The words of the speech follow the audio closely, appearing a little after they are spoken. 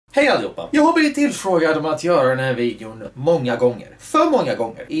Hej allihopa! Jag har blivit tillfrågad om att göra den här videon många gånger. För många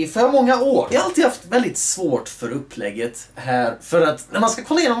gånger. I för många år. Jag har alltid haft väldigt svårt för upplägget här. För att när man ska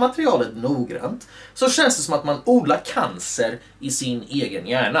kolla igenom materialet noggrant så känns det som att man odlar cancer i sin egen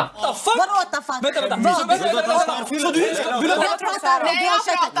hjärna. Vadå what the fuck? Vänta. Så du ska... Jag pratar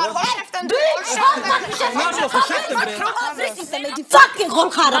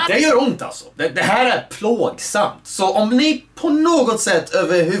med Det gör ont alltså. Det här är plågsamt. Så om ni på något sätt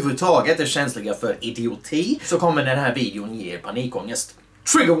överhuvudtaget är känsliga för idioti så kommer den här videon ge er panikångest.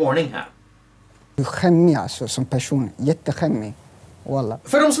 Trigger warning här. Skämmig alltså som person. Jätteskämmig. Wallah.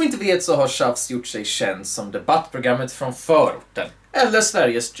 För de som inte vet så har TJAFS gjort sig känd som debattprogrammet från förorten. Eller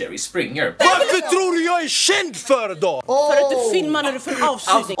Sveriges Jerry Springer. Varför tror du jag är känd för då? För att du filmar när du får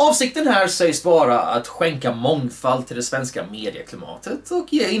avslutning. Avsikten här sägs vara att skänka mångfald till det svenska medieklimatet och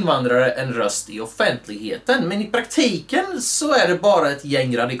ge invandrare en röst i offentligheten. Men i praktiken så är det bara ett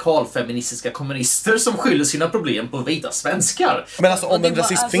gäng radikalfeministiska kommunister som skyller sina problem på vita svenskar. Men alltså om en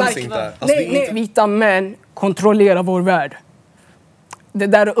rasism finns inte. Alltså, Nej, vita män kontrollerar vår värld. Det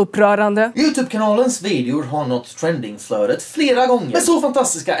där är upprörande. Youtube-kanalens videor har nått trendingflödet flera gånger med så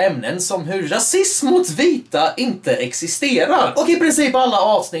fantastiska ämnen som hur rasism mot vita inte existerar. Och i princip alla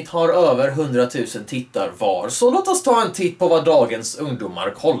avsnitt har över 100 000 tittar var. Så låt oss ta en titt på vad dagens ungdomar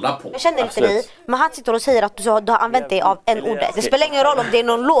kollar på. Jag känner inte dig, men han sitter och säger att du har använt dig av en ordet. Det spelar ingen roll om det är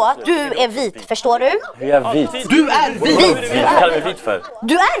någon låt. Du är vit, förstår du? Jag är vit. Du är vit! Vad kallar vi vit för?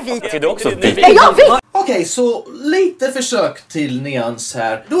 Du är vit! Är du också vit? Är jag vit? Okej, så lite försök till nyans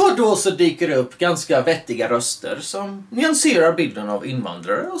här. Då och då så dyker det upp ganska vettiga röster som nyanserar bilden av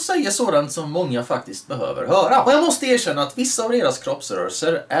invandrare och säger sådant som många faktiskt behöver höra. Och jag måste erkänna att vissa av deras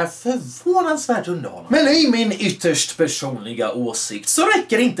kroppsrörelser är förvånansvärt underhållande. Men i min ytterst personliga åsikt så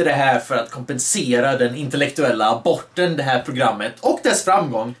räcker inte det här för att kompensera den intellektuella aborten det här programmet och dess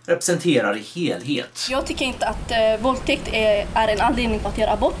framgång representerar i helhet. Jag tycker inte att våldtäkt är en anledning för att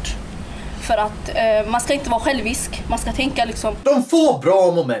göra abort. För att man ska inte vara självisk, man ska tänka liksom... De få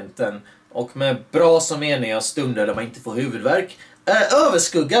bra momenten, och med bra så menar jag stunder där man inte får huvudvärk,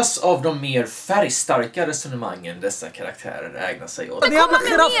 överskuggas av de mer färgstarka resonemangen dessa karaktärer ägnar sig åt. Det jävla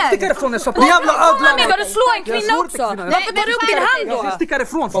stickar ifrån en så. Det jävla ödlan. Ska du slå en kvinna också? Varför tar du upp din hand då? Stickar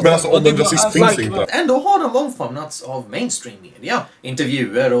ifrån. men alltså om en rasism finns inte. Ändå har de omfamnats av mainstream media.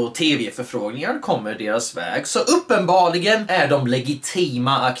 Intervjuer och tv-förfrågningar kommer deras väg. Så uppenbarligen är de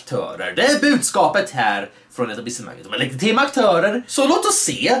legitima aktörer. Det är budskapet här från etablissemanget. De är legitima aktörer. Så låt oss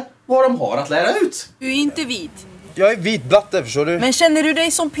se vad de har att lära ut. Du är inte vit. Jag är vit blatte, förstår du? Men känner du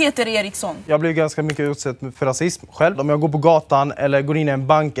dig som Peter Eriksson? Jag blir ganska mycket utsatt för rasism själv. Om jag går på gatan eller går in i en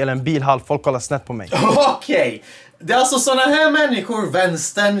bank eller en bilhall, folk kollar snett på mig. Okej. Det är alltså såna här människor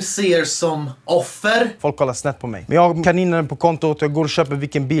vänstern ser som offer. Folk kollar snett på mig. Men jag har kaninen på kontot, jag går och köper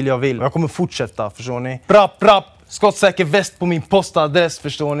vilken bil jag vill. Jag kommer fortsätta, förstår ni? Brapp! Skottsäker väst på min postadress,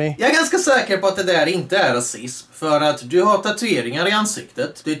 förstår ni? Jag är ganska säker på att det där inte är rasism. För att du har tatueringar i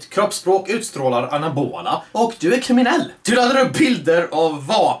ansiktet, ditt kroppsspråk utstrålar anabola och du är kriminell. Du laddar upp bilder av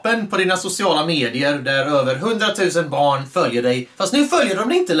vapen på dina sociala medier där över 100 000 barn följer dig. Fast nu följer de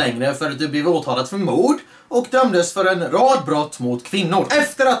dig inte längre för att du blev åtalad för mord och dömdes för en rad brott mot kvinnor.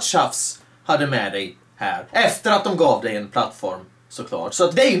 Efter att TJAFS hade med dig här. Efter att de gav dig en plattform. Såklart. Så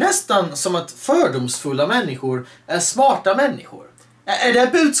att det är ju nästan som att fördomsfulla människor är smarta människor. Är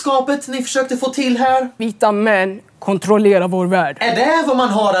det budskapet ni försökte få till här? Vita män kontrollerar vår värld. Är det vad man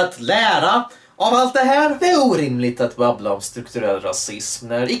har att lära av allt det här? Det är orimligt att babbla om strukturell rasism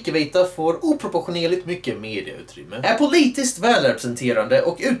när icke-vita får oproportionerligt mycket medieutrymme, är politiskt välrepresenterande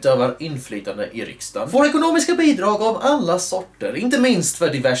och utövar inflytande i riksdagen, får ekonomiska bidrag av alla sorter, inte minst för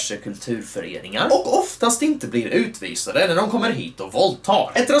diverse kulturföreningar, och oftast inte blir utvisade när de kommer hit och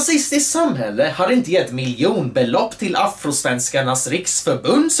våldtar. Ett rasistiskt samhälle har inte gett miljonbelopp till Afrosvenskarnas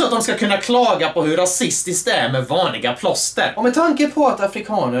riksförbund så att de ska kunna klaga på hur rasistiskt det är med vanliga plåster. Och med tanke på att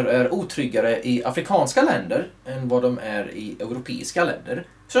afrikaner är otryggare i afrikanska länder än vad de är i europeiska länder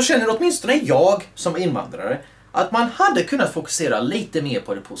så känner åtminstone jag som invandrare att man hade kunnat fokusera lite mer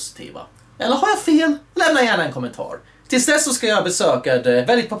på det positiva. Eller har jag fel? Lämna gärna en kommentar. Tills dess så ska jag besöka det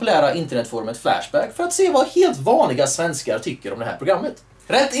väldigt populära internetforumet Flashback för att se vad helt vanliga svenskar tycker om det här programmet.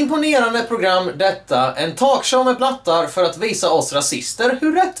 Rätt imponerande program detta, en talkshow med blattar för att visa oss rasister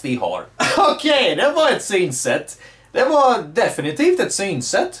hur rätt vi har. Okej, det var ett synsätt. Det var definitivt ett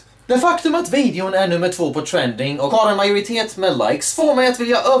synsätt. Det faktum att videon är nummer 2 på trending och har en majoritet med likes får mig att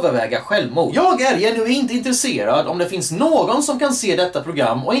vilja överväga självmord. Jag är genuint intresserad om det finns någon som kan se detta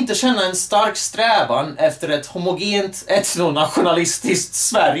program och inte känna en stark strävan efter ett homogent etnonationalistiskt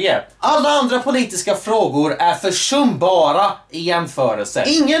Sverige. Alla andra politiska frågor är försumbara i jämförelse.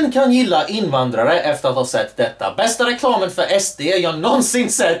 Ingen kan gilla invandrare efter att ha sett detta. Bästa reklamen för SD jag någonsin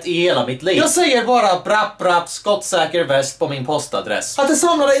sett i hela mitt liv. Jag säger bara brapp brapp skottsäker väst på min postadress. Att det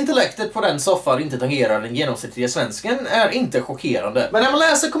samlade intellektet på den soffan inte tangerar den genomsnittliga svensken är inte chockerande. Men när man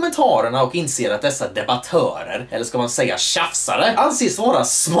läser kommentarerna och inser att dessa debattörer, eller ska man säga tjafsare, anses vara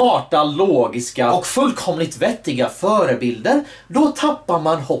smarta, logiska och fullkomligt vettiga förebilder, då tappar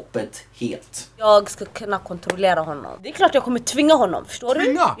man hoppet helt. Jag ska kunna kontrollera honom. Det är klart jag kommer tvinga honom, förstår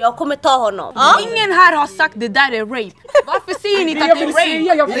du? Jag kommer ta honom. Ingen här har sagt det där är rape. Varför säger ni inte att det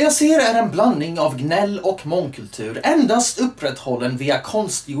är rape? Det jag ser är en blandning av gnäll och mångkultur, endast upprätthållen via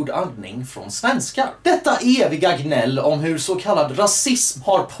konstgjord andning från svenskar. Detta eviga gnäll om hur så kallad rasism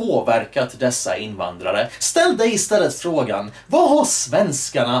har påverkat dessa invandrare. Ställ dig istället frågan, vad har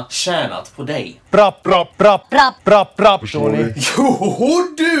svenskarna tjänat på dig? Brapp, brapp, brapp, brapp, brapp, brapp.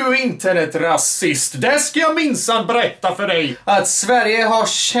 Jo, du internetrasist, det ska jag minsann berätta för dig. Att Sverige har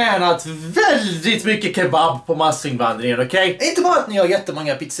tjänat väldigt mycket kebab på massinvandringen, okej? Inte bara att ni har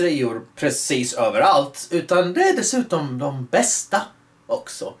jättemånga pizzerior precis överallt, utan det är dessutom de bästa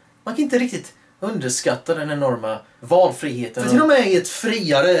också. Man kan inte riktigt underskatta den enorma valfriheten. För till och med i ett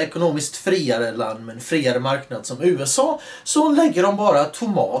friare, ekonomiskt friare land med en friare marknad som USA så lägger de bara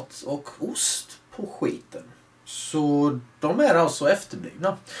tomat och ost på skiten. Så de är alltså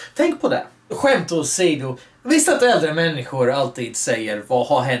efterblivna. Tänk på det. Skämt åsido. Visst att äldre människor alltid säger vad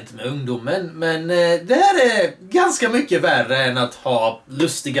har hänt med ungdomen, men det här är ganska mycket värre än att ha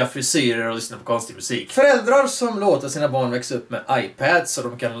lustiga frisyrer och lyssna på konstig musik. Föräldrar som låter sina barn växa upp med iPad så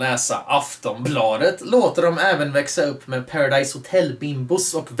de kan läsa Aftonbladet låter dem även växa upp med Paradise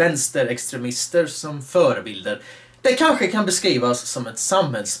Hotel-bimbos och vänsterextremister som förebilder. Det kanske kan beskrivas som ett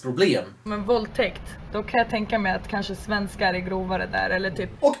samhällsproblem. Men våldtäkt, då kan jag tänka mig att kanske svenskar är grovare där, eller typ.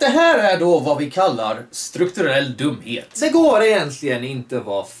 Och det här är då vad vi kallar strukturell dumhet. Det går egentligen inte att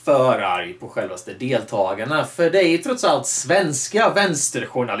vara för arg på självaste deltagarna, för det är ju trots allt svenska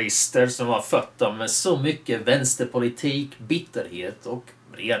vänsterjournalister som har fött dem med så mycket vänsterpolitik, bitterhet och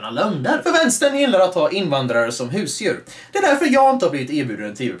rena lögner. För vänstern gillar att ha invandrare som husdjur. Det är därför jag inte har blivit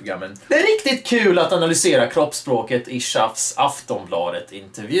erbjuden TV-programmen. Det är riktigt kul att analysera kroppsspråket i TJAFS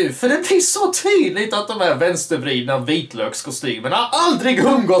Aftonbladet-intervju. För det blir så tydligt att de här vänstervridna vitlökskostymerna aldrig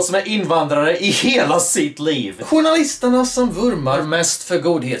umgåtts med invandrare i hela sitt liv. Journalisterna som vurmar mest för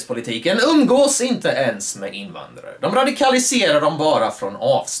godhetspolitiken umgås inte ens med invandrare. De radikaliserar dem bara från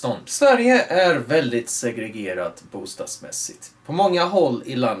avstånd. Sverige är väldigt segregerat bostadsmässigt. På många håll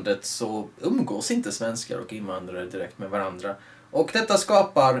i landet så umgås inte svenskar och invandrare direkt med varandra. Och detta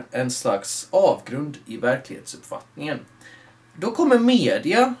skapar en slags avgrund i verklighetsuppfattningen. Då kommer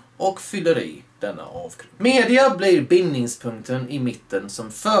media och fyller i denna avgrund. Media blir bindningspunkten i mitten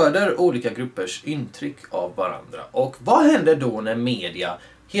som föder olika gruppers intryck av varandra. Och vad händer då när media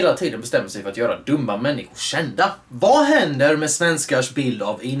hela tiden bestämmer sig för att göra dumma människor kända? Vad händer med svenskars bild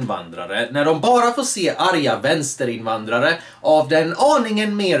av invandrare när de bara får se arga vänsterinvandrare av den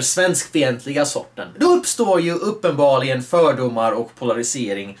aningen mer svenskfientliga sorten? Då uppstår ju uppenbarligen fördomar och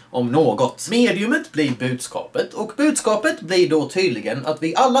polarisering om något. Mediumet blir budskapet och budskapet blir då tydligen att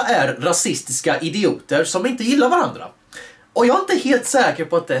vi alla är rasistiska idioter som inte gillar varandra. Och jag är inte helt säker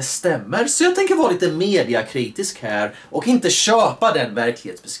på att det stämmer, så jag tänker vara lite mediakritisk här och inte köpa den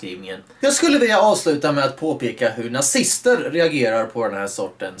verklighetsbeskrivningen. Jag skulle vilja avsluta med att påpeka hur nazister reagerar på den här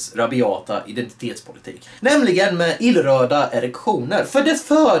sortens rabiata identitetspolitik. Nämligen med illröda erektioner. För det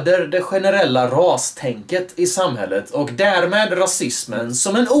föder det generella rastänket i samhället och därmed rasismen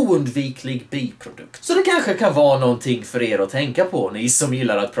som en oundviklig biprodukt. Så det kanske kan vara någonting för er att tänka på, ni som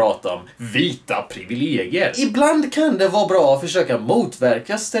gillar att prata om vita privilegier. Ibland kan det vara bra att försöka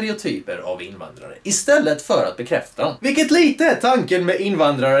motverka stereotyper av invandrare istället för att bekräfta dem. Vilket lite är tanken med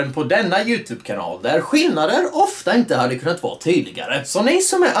invandraren på denna YouTube-kanal, där skillnader ofta inte hade kunnat vara tydligare. Så ni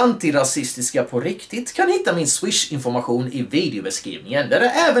som är antirasistiska på riktigt kan hitta min Swish-information i videobeskrivningen, där det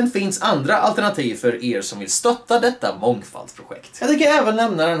även finns andra alternativ för er som vill stötta detta mångfaldsprojekt. Jag tänker även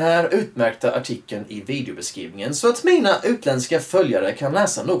lämna den här utmärkta artikeln i videobeskrivningen så att mina utländska följare kan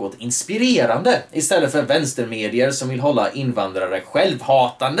läsa något inspirerande istället för vänstermedier som vill hålla många invandrare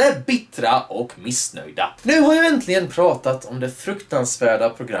självhatande, bittra och missnöjda. Nu har jag äntligen pratat om det fruktansvärda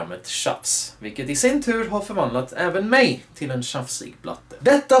programmet TJAFS, vilket i sin tur har förvandlat även mig till en tjafsig blatte.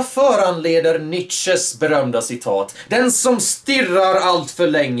 Detta föranleder Nietzsches berömda citat: den som stirrar allt för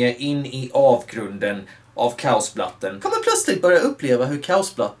länge in i avgrunden av kaosblatten kommer plötsligt börja uppleva hur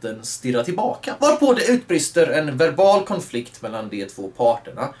kaosblatten stirrar tillbaka. Varpå det utbrister en verbal konflikt mellan de två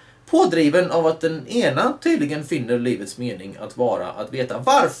parterna, pådriven av att den ena tydligen finner livets mening att vara att veta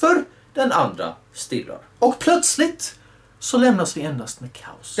varför den andra stirrar. Och plötsligt så lämnas vi endast med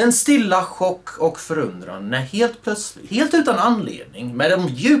kaos. Den stilla chock och förundran när helt plötsligt, helt utan anledning, med de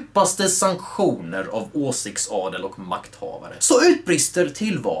djupaste sanktioner av åsiktsadel och makthavare, så utbrister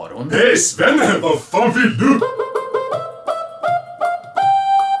tillvaron: Hej Svenne, vad fan vill du?